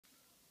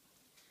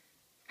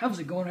How's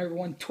it going,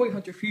 everyone? Toy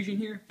Hunter Fusion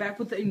here, back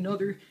with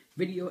another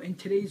video. In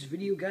today's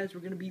video, guys,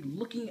 we're going to be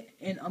looking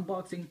and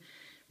unboxing.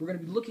 We're going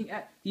to be looking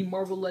at the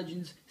Marvel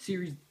Legends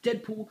series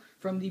Deadpool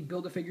from the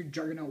Build-A-Figure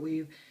Juggernaut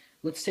wave.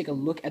 Let's take a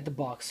look at the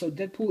box. So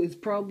Deadpool is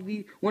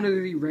probably one of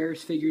the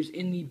rarest figures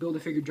in the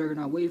Build-A-Figure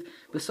Juggernaut wave,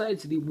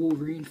 besides the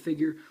Wolverine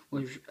figure,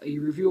 which a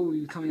review will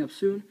be coming up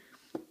soon.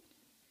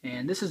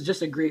 And this is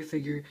just a great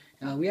figure.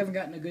 We haven't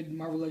gotten a good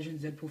Marvel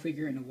Legends Deadpool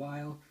figure in a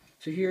while.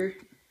 So here,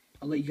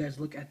 I'll let you guys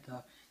look at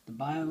the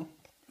bio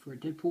for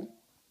Deadpool.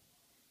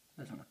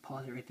 I'm going to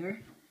pause it right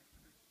there.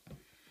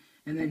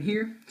 And then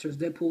here, it says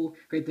Deadpool.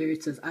 Right there,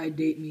 it says, I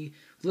date me.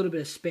 A little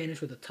bit of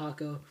Spanish with a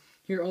taco.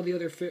 Here are all the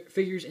other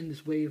figures in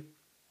this wave.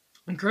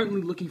 I'm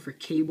currently looking for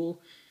Cable.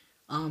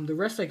 The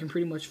rest I can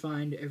pretty much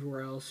find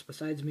everywhere else,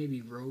 besides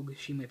maybe Rogue.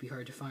 She might be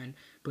hard to find,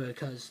 but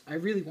because I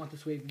really want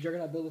this wave.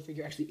 Juggernaut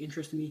Build-A-Figure actually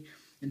interests me,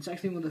 and it's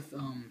actually one of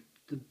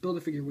the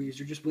Build-A-Figure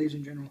waves, or just waves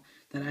in general,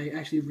 that I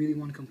actually really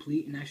want to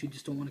complete, and actually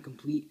just don't want to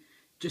complete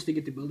just to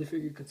get the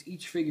Build-A-Figure, because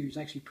each figure is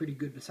actually pretty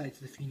good besides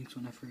the Phoenix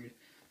one I've heard.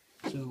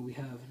 So we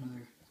have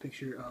another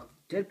picture of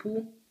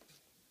Deadpool,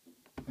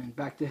 and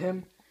back to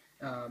him.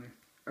 Other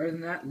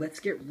than that, let's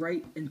get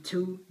right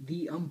into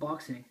the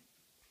unboxing.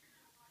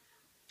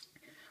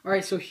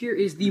 Alright, so here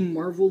is the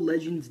Marvel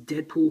Legends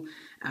Deadpool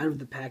out of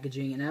the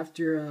packaging, and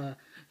after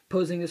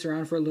posing this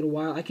around for a little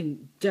while, I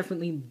can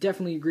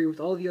definitely agree with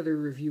all the other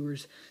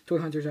reviewers, toy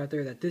hunters out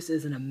there, that this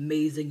is an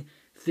amazing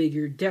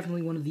figure.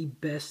 Definitely one of the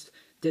best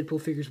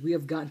Deadpool figures we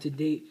have gotten to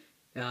date.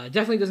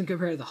 Definitely doesn't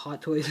compare to the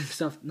Hot Toys and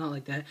stuff, not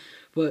like that.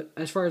 But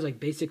as far as like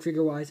basic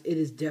figure wise, it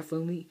is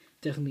definitely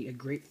a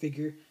great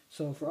figure.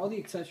 So for all the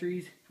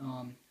accessories,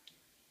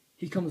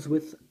 he comes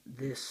with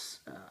this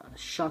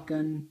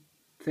shotgun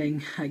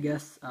thing, I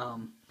guess.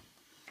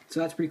 So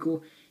that's pretty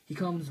cool. He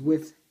comes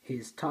with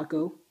his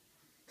taco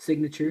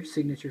signature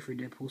for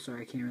Deadpool.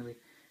 Sorry, I can't really.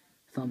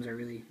 Thumbs are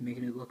really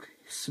making it look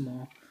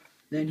small.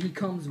 Then he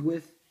comes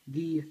with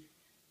the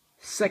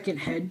second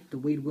head, the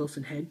Wade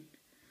Wilson head.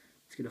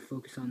 Let's get a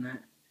focus on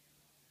that.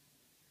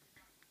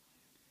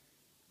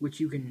 Which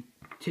you can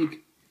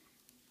take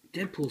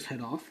Deadpool's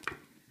head off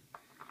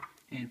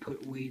and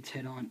put Wade's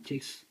head on. It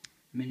takes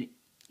a minute.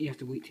 You have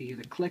to wait till you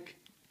hear the click.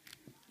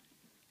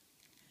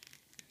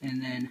 And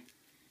then,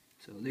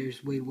 so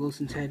there's Wade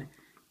Wilson's head.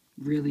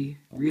 Really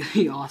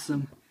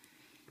awesome.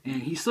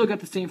 And he's still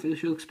got the same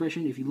facial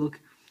expression. If you look,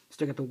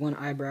 still got the one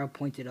eyebrow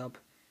pointed up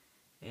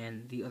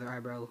and the other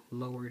eyebrow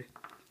lowered.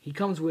 He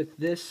comes with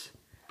this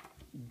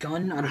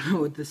gun. I don't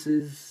know what this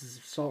is.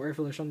 Assault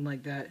rifle or something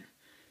like that.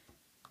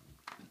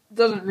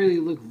 Doesn't really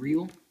look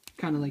real.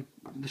 Kind of like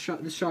the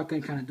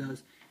shotgun kind of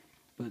does.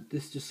 But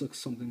this just looks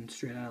something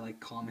straight out of like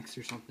comics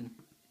or something.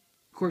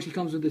 Of course, he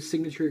comes with his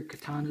signature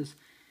katanas,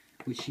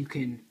 which you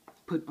can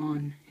put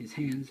on his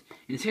hands.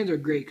 And his hands are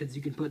great because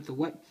you can put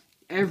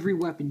every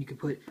weapon you can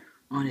put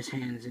on his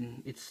hands,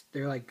 and it's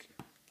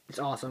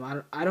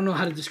awesome. I don't know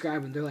how to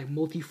describe them. They're like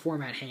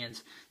multi-format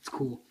hands. It's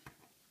cool.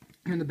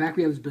 Here in the back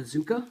we have his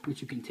bazooka,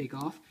 which you can take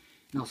off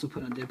and also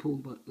put on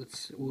Deadpool, but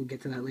we'll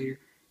get to that later.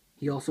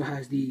 He also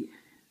has the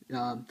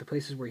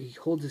places where he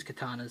holds his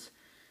katanas,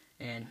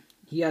 and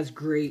he has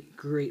great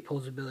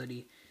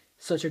posability.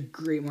 Such a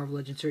great Marvel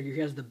Legends figure. He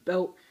has the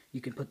belt.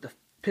 You can put the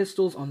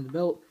pistols on the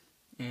belt,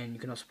 and you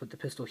can also put the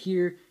pistol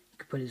here. You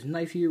can put his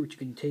knife here, which you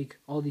can take.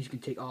 All these you can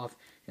take off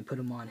and put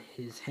them on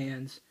his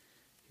hands.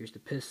 Here's the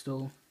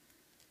pistol.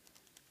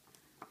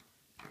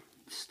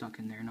 It's stuck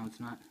in there. No, it's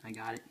not. I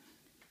got it.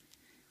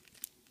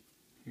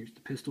 Here's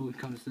the pistol. It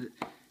comes with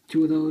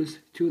two of those,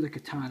 two of the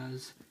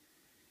katanas.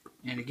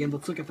 And again,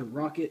 let's look at the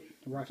rocket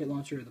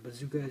launcher, or the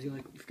bazooka, as you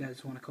like, if you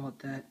guys want to call it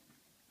that.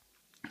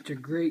 It's a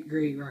great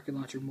rocket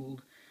launcher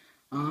mold.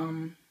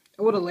 I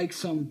would have liked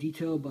some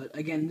detail, but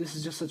again, this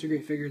is just such a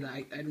great figure that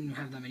I didn't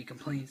have that many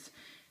complaints.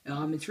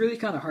 It's really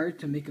kind of hard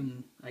to make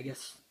him, I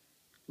guess,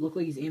 look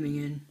like he's aiming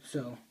in,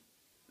 so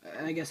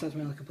I guess that's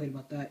my only complaint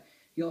about that.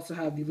 You also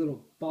have the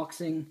little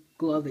boxing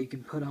glove that you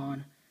can put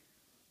on.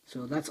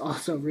 So that's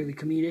also really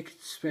comedic,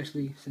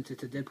 especially since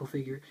it's a Deadpool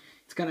figure.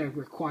 It's got a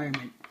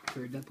requirement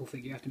for a Deadpool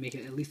figure. You have to make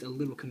it at least a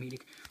little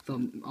comedic,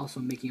 so also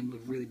making him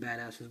look really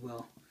badass as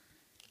well.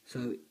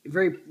 So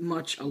very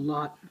much a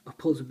lot of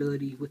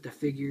posability with the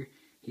figure.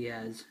 He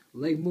has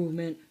leg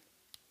movement,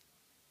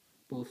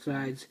 both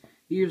sides.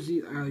 Here's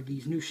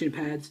these new shin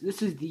pads.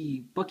 This is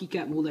the Bucky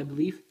Cat mold, I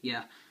believe.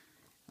 Yeah.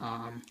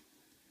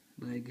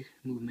 Leg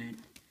movement,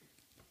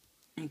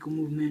 ankle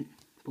movement,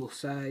 both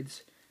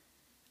sides.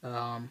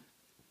 I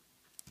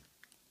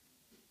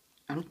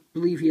don't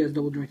believe he has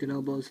double jointed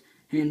elbows.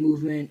 Hand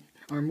movement,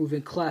 arm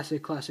movement,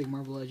 classic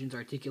Marvel Legends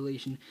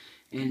articulation,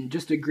 and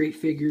just a great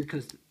figure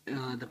because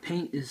the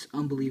paint is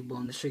unbelievable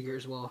on this figure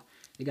as well.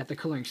 They got the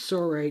coloring so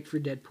right for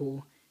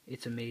Deadpool.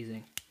 It's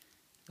amazing.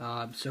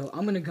 So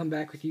I'm gonna come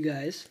back with you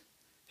guys,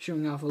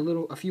 showing off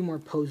a few more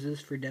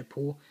poses for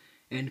Deadpool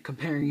and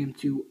comparing him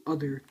to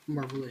other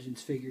Marvel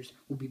Legends figures.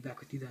 We'll be back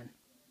with you then.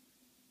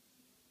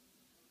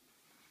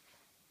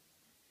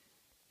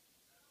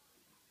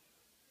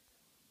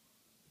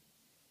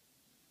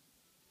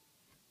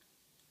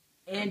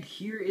 And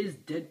here is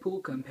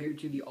Deadpool compared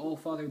to the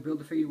All-Father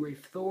Build-A-Figure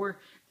Wave Thor,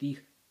 the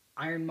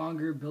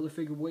Ironmonger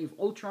Build-A-Figure Wave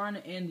Ultron,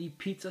 and the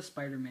Pizza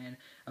Spider-Man.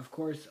 Of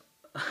course,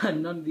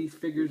 none of these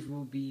figures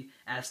will be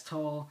as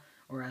tall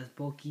or as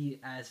bulky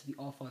as the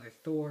All-Father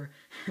Thor.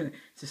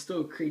 It's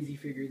still a crazy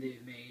figure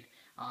they've made.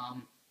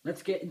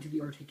 Let's get into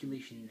the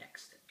articulation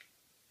next.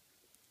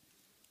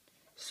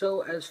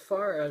 So as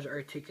far as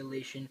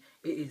articulation,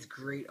 it is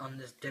great on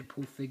this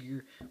Deadpool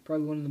figure.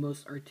 Probably one of the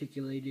most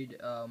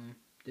articulated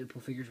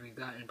Deadpool figures we've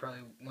gotten. Probably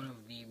one of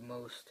the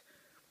most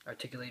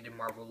articulated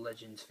Marvel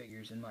Legends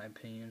figures in my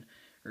opinion.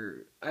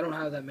 I don't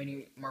have that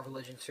many Marvel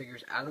Legends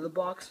figures out of the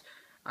box.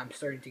 I'm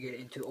starting to get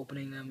into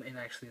opening them and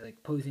actually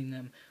like posing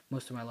them.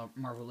 Most of my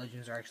Marvel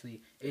Legends are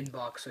actually in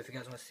box, so if you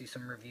guys want to see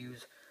some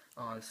reviews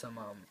on some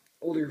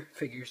older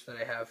figures that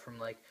I have from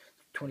like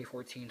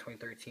 2014,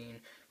 2013,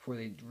 before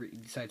they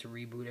decide to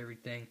reboot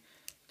everything,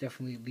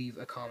 definitely leave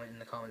a comment in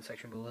the comment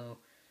section below.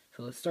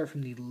 So let's start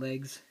from the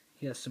legs.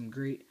 He has some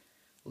great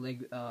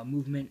leg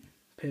movement,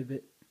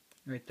 pivot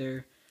right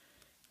there.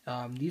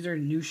 These are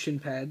new shin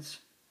pads,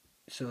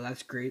 so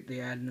that's great. They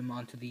added them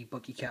onto the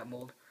Bucky Cap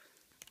mold.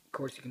 Of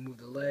course, you can move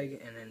the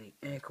leg and then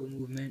the ankle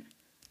movement.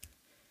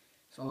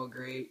 It's all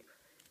great.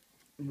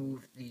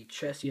 Move the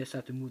chest. You just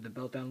have to move the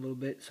belt down a little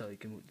bit so you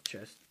can move the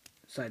chest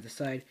side to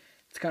side.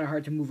 It's kind of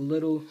hard to move a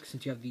little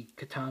since you have the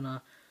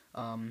katana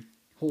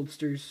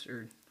holders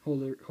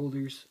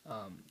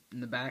in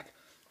the back.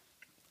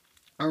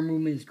 Arm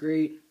movement is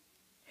great.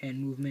 Hand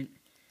movement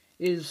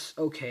is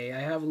okay. I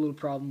have a little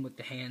problem with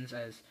the hands,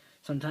 as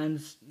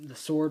sometimes the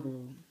sword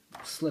will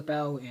slip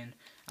out and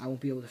I won't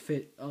be able to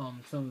fit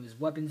some of his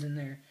weapons in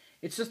there.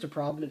 It's just a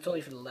problem. It's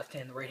only for the left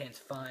hand. The right hand's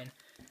fine.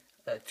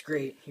 It's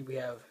great. Here we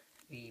have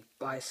the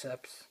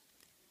biceps.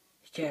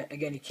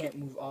 You can't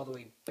move all the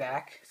way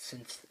back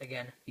since,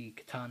 again, the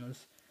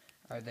katanas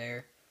are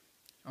there.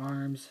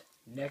 Arms,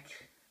 neck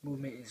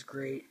movement is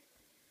great.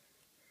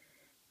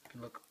 You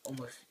can look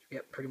almost,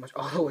 pretty much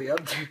all the way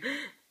up there.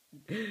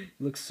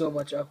 Looks so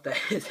much up that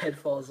his head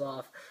falls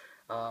off.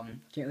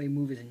 Can't really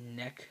move his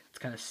neck. It's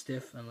kind of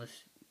stiff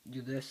unless you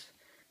do this.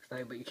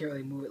 But you can't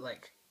really move it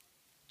like,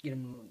 get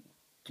him to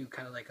do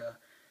kind of like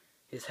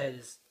his head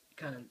is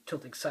kind of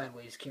tilting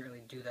sideways. Can't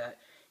really do that.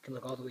 You can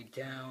look all the way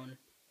down.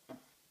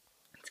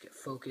 Let's get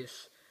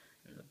focus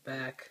in the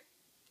back.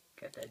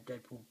 Got that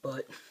Deadpool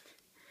butt.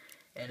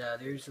 And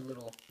there's a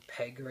little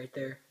peg right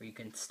there where you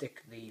can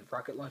stick the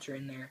rocket launcher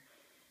in there.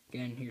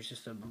 Again, here's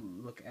just a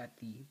look at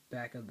the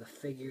back of the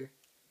figure.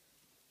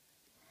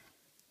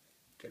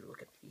 Get a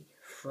look at the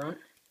front.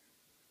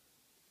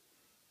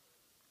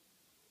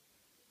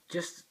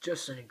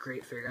 Just a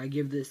great figure. I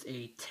give this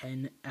a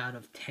 10 out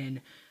of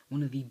 10.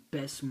 One of the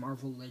best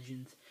Marvel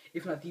Legends,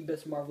 if not the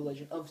best Marvel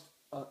Legend of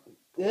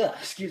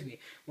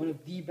one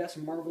of the best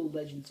Marvel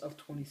Legends of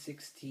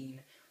 2016,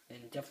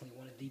 and definitely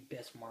one of the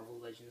best Marvel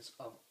Legends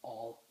of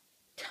all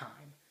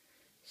time.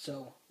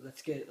 So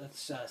let's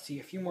see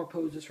a few more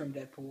poses from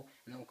Deadpool,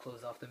 and then we'll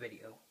close off the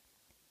video.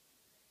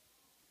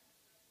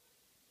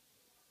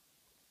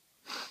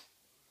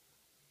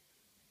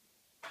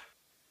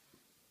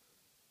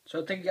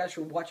 So thank you guys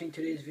for watching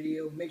today's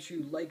video. Make sure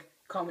you like,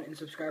 comment, and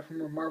subscribe for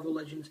more Marvel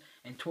Legends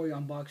and toy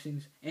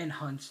unboxings and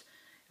hunts.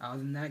 Other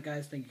than that,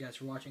 guys, thank you guys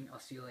for watching. I'll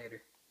see you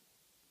later.